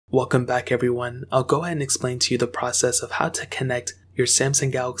Welcome back everyone. I'll go ahead and explain to you the process of how to connect your Samsung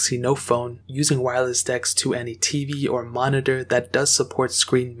Galaxy Note phone using wireless DeX to any TV or monitor that does support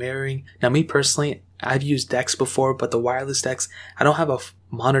screen mirroring. Now me personally, I've used DeX before, but the wireless DeX, I don't have a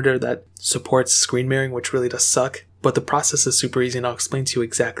monitor that supports screen mirroring, which really does suck. But the process is super easy and I'll explain to you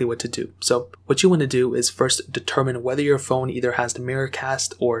exactly what to do. So what you want to do is first determine whether your phone either has the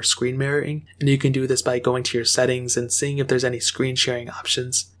Mirrorcast or screen mirroring. And you can do this by going to your settings and seeing if there's any screen sharing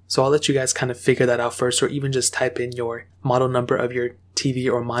options. So I'll let you guys kind of figure that out first, or even just type in your model number of your TV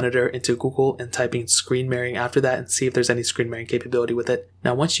or monitor into Google and type in screen mirroring after that and see if there's any screen mirroring capability with it.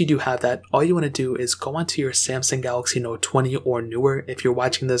 Now once you do have that, all you want to do is go onto your Samsung Galaxy Note 20 or newer. If you're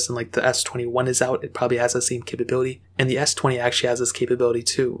watching this and like the S21 is out, it probably has the same capability. And the S20 actually has this capability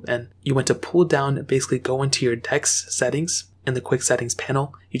too. And you want to pull down, basically go into your DeX settings in the quick settings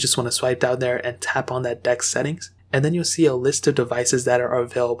panel. You just want to swipe down there and tap on that DeX settings. And then you'll see a list of devices that are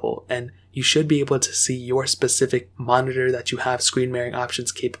available, and you should be able to see your specific monitor that you have screen mirroring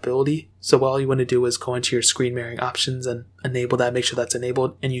options capability. So all you want to do is go into your screen mirroring options and enable that, make sure that's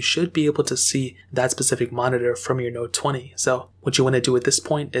enabled, and you should be able to see that specific monitor from your Note 20. So what you want to do at this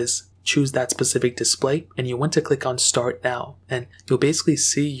point is choose that specific display, and you want to click on Start Now, and you'll basically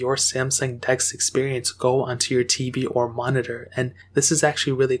see your Samsung DeX experience go onto your TV or monitor. And this is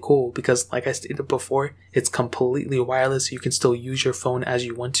actually really cool because, like I stated before, it's completely wireless. You can still use your phone as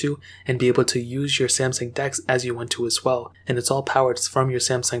you want to and be able to use your Samsung DeX as you want to as well. And it's all powered from your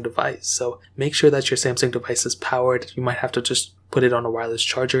Samsung device. So make sure that your Samsung device is powered. You might have to just put it on a wireless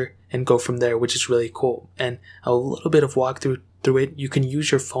charger and go from there, which is really cool. And a little bit of walkthrough through it, you can use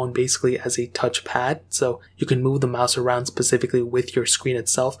your phone basically as a touch pad, so you can move the mouse around specifically with your screen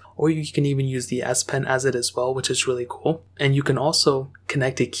itself, or you can even use the S Pen as it as well, which is really cool. And you can also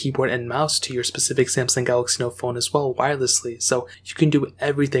connect a keyboard and mouse to your specific Samsung Galaxy Note phone as well wirelessly, so you can do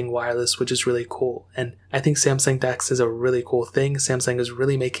everything wireless, which is really cool. And I think Samsung DeX is a really cool thing. Samsung is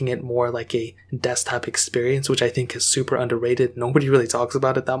really making it more like a desktop experience, which I think is super underrated. Nobody really talks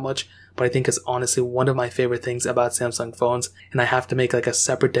about it that much, but I think it's honestly one of my favorite things about Samsung phones, and I have to make like a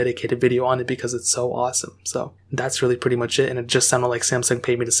separate dedicated video on it because it's so awesome. So that's really pretty much it, and it just sounded like Samsung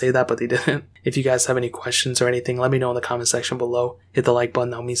paid me to say that, but they didn't. If you guys have any questions or anything, let me know in the comment section below. Hit the like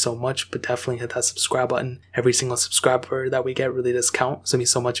button, that means so much, but definitely hit that subscribe button. Every single subscriber that we get really does count, so it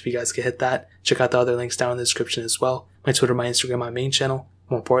means so much if you guys could hit that. Check out the other links down in the description as well. My Twitter, my Instagram, my main channel.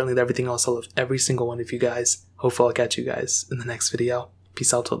 More importantly than everything else, I love every single one of you guys. Hopefully I'll catch you guys in the next video.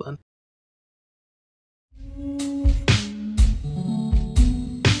 Peace out till then.